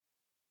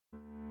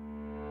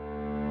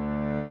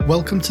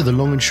Welcome to the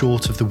long and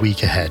short of the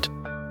week ahead,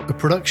 a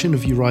production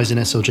of Eurizon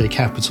SLJ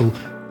Capital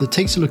that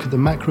takes a look at the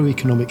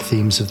macroeconomic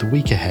themes of the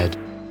week ahead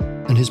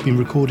and has been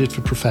recorded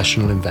for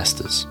professional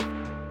investors.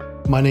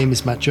 My name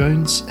is Matt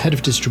Jones, Head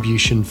of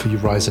Distribution for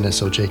Eurizon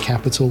SLJ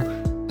Capital,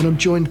 and I'm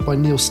joined by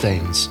Neil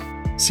Staines,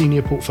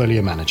 Senior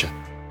Portfolio Manager.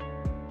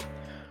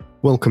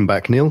 Welcome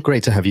back, Neil.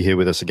 Great to have you here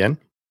with us again.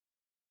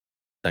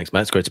 Thanks,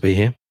 Matt. It's great to be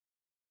here.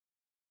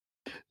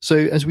 So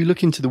as we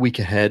look into the week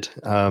ahead,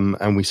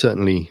 and we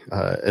certainly,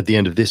 at the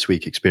end of this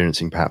week,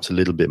 experiencing perhaps a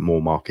little bit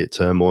more market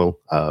turmoil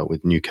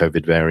with new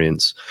COVID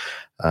variants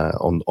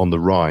on the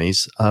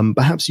rise,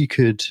 perhaps you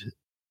could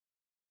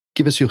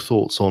give us your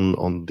thoughts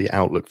on the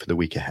outlook for the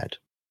week ahead.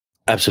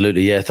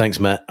 Absolutely, yeah. Thanks,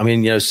 Matt. I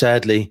mean,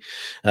 sadly,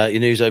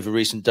 your news over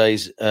recent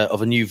days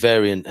of a new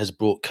variant has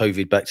brought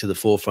COVID back to the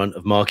forefront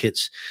of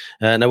markets.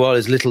 Now, while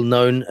there's little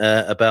known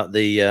about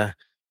the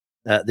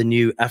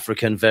new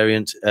African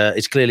variant,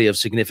 is clearly of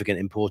significant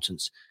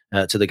importance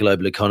to the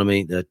global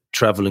economy, the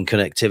travel and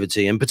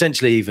connectivity, and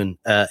potentially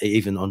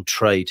even on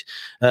trade.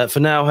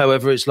 For now,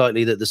 however, it's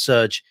likely that the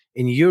surge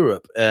in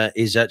Europe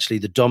is actually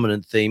the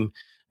dominant theme,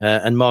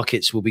 and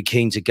markets will be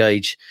keen to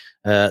gauge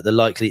the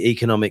likely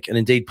economic and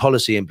indeed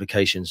policy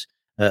implications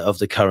of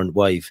the current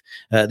wave.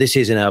 This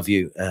is, in our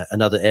view,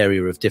 another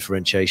area of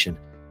differentiation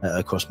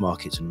across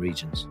markets and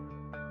regions.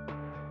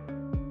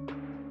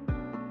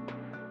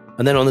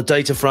 And then on the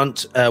data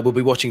front, we'll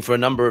be watching for a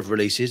number of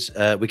releases.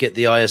 We get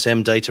the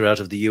ISM data out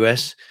of the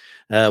US,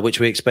 which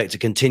we expect to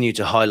continue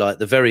to highlight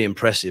the very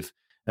impressive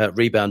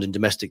rebound in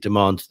domestic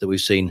demand that we've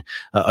seen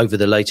over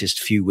the latest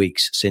few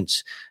weeks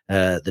since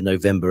the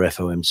November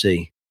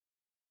FOMC.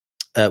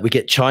 We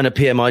get China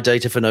PMI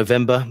data for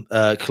November,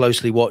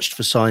 closely watched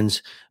for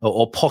signs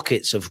or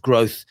pockets of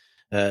growth,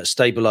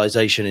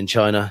 stabilization in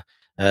China.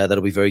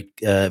 That'll be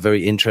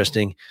very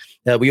interesting.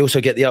 We also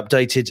get the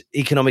updated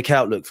economic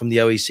outlook from the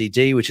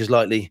OECD, which is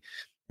likely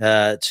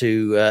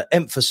to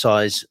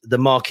emphasize the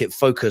market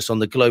focus on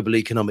the global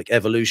economic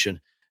evolution,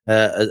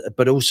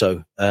 but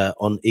also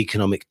on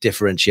economic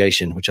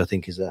differentiation, which I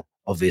think is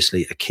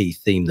obviously a key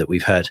theme that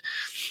we've had.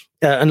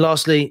 And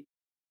lastly,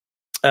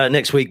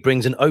 next week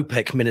brings an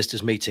OPEC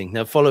ministers meeting.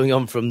 Now, following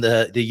on from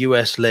the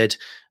US-led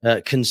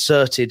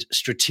concerted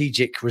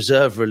strategic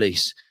reserve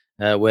release,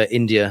 where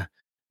India,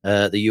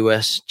 the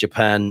US,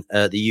 Japan,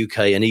 the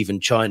UK, and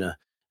even China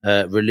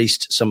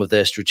released some of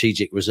their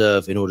strategic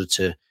reserve in order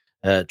to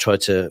try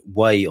to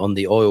weigh on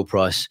the oil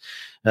price.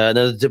 Now,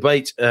 the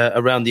debate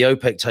around the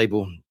OPEC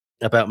table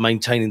about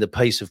maintaining the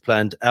pace of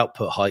planned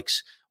output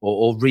hikes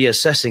or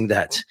reassessing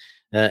that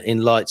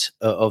in light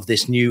of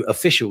this new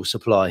official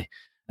supply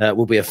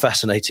will be a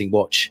fascinating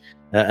watch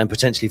and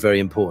potentially very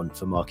important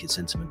for market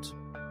sentiment.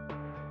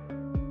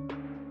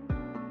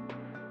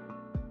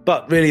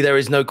 But really, there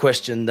is no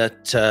question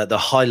that the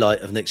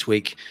highlight of next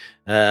week,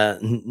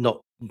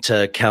 not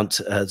to count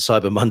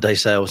Cyber Monday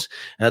sales,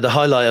 the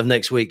highlight of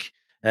next week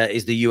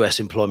is the US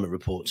employment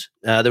report.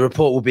 The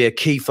report will be a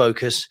key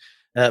focus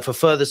for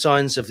further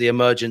signs of the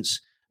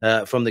emergence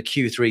from the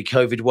Q3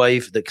 COVID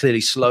wave that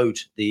clearly slowed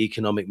the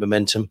economic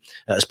momentum,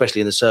 especially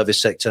in the service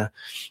sector.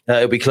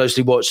 It'll be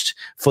closely watched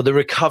for the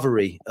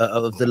recovery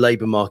of the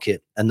labour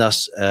market and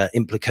thus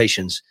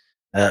implications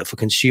for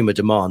consumer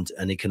demand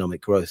and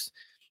economic growth.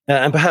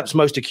 And perhaps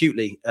most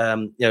acutely,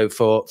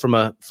 from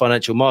a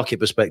financial market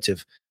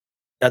perspective,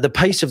 the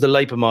pace of the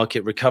labour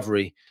market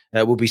recovery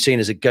will be seen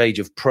as a gauge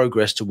of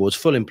progress towards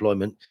full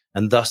employment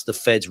and thus the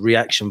Fed's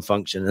reaction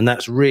function. And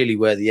that's really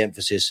where the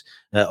emphasis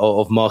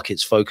of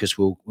markets' focus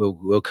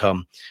will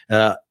come.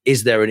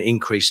 Is there an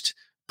increased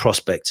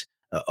prospect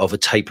of a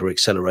taper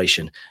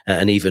acceleration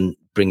and even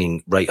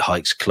bringing rate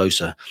hikes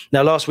closer?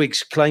 Now, last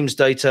week's claims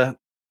data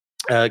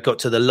got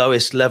to the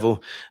lowest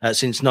level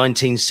since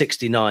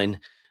 1969.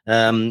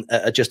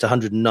 At just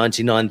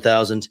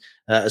 199,000.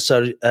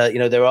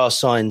 There are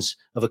signs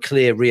of a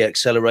clear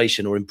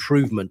reacceleration or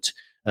improvement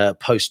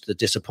post the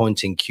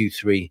disappointing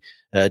Q3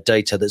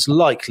 data that's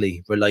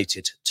likely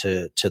related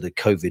to the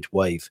COVID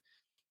wave.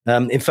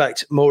 In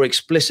fact, more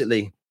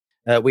explicitly,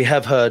 we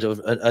have heard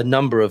of a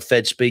number of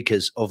Fed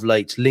speakers of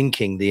late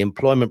linking the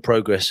employment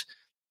progress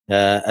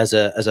as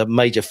a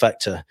major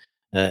factor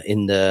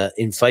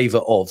in favor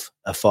of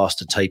a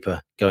faster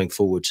taper going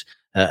forward.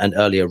 And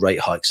earlier rate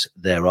hikes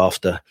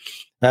thereafter.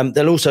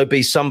 There'll also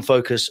be some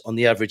focus on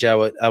the average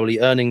hourly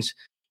earnings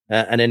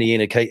and any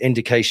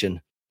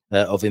indication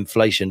of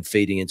inflation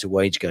feeding into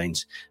wage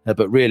gains.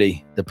 But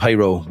really, the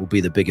payroll will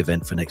be the big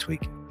event for next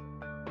week.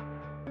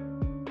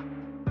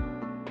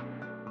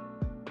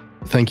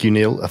 Thank you,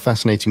 Neil. A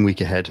fascinating week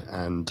ahead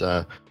and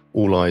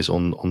all eyes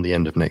on the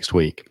end of next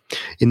week.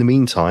 In the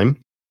meantime,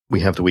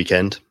 we have the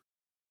weekend.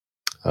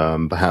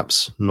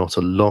 Perhaps not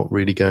a lot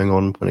really going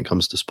on when it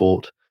comes to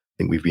sport.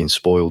 I think we've been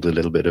spoiled a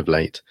little bit of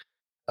late.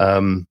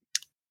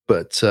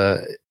 But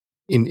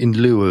in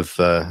lieu of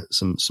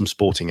some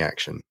sporting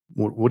action,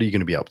 what are you going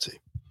to be up to?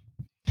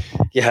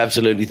 Yeah,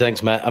 absolutely.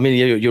 Thanks, Matt. I mean,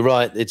 you're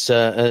right. It's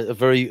a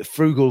very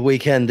frugal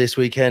weekend this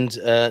weekend.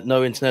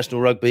 No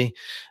international rugby.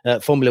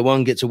 Formula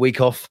One gets a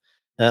week off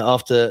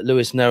after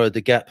Lewis narrowed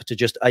the gap to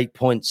just 8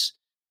 points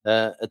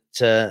at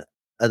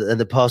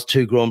the past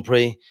 2 Grand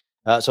Prix.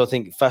 So I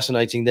think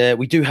fascinating there.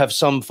 We do have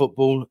some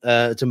football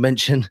to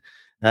mention.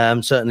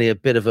 Certainly a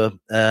bit of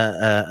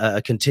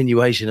a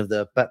continuation of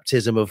the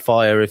baptism of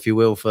fire, if you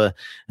will, for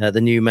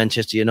the new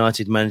Manchester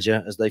United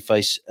manager as they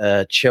face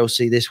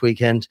Chelsea this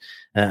weekend,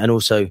 and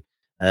also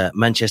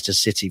Manchester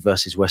City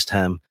versus West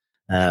Ham.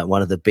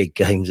 One of the big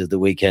games of the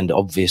weekend,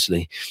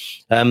 obviously.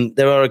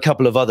 There are a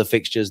couple of other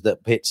fixtures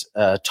that pit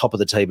top of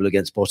the table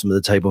against bottom of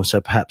the table,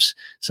 so perhaps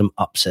some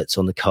upsets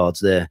on the cards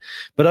there.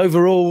 But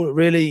overall,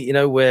 really,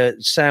 we're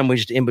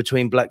sandwiched in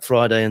between Black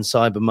Friday and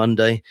Cyber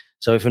Monday.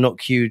 So if we're not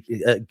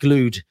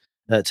glued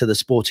to the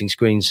sporting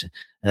screens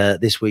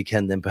this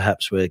weekend, then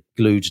perhaps we're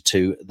glued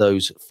to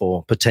those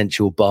for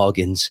potential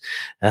bargains.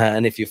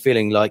 And if you're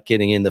feeling like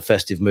getting in the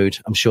festive mood,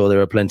 I'm sure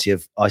there are plenty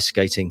of ice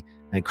skating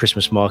and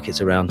Christmas markets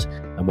around,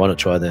 and why not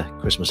try the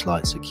Christmas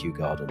lights at Kew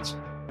Gardens?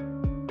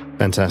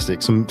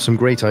 Fantastic. Some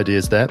great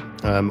ideas there.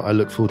 I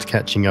look forward to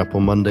catching up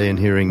on Monday and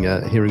hearing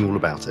all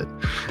about it.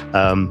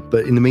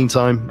 But in the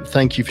meantime,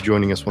 thank you for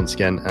joining us once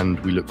again, and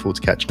we look forward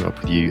to catching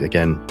up with you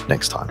again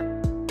next time.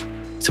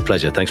 It's a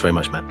pleasure. Thanks very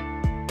much, Matt.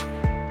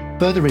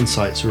 Further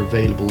insights are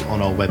available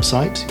on our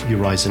website,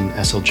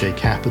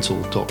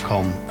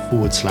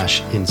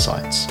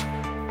 horizonSLJcapital.com/insights.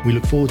 We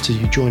look forward to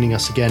you joining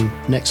us again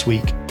next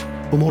week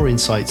for more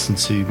insights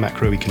into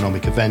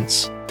macroeconomic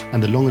events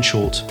and the long and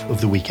short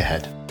of the week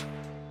ahead.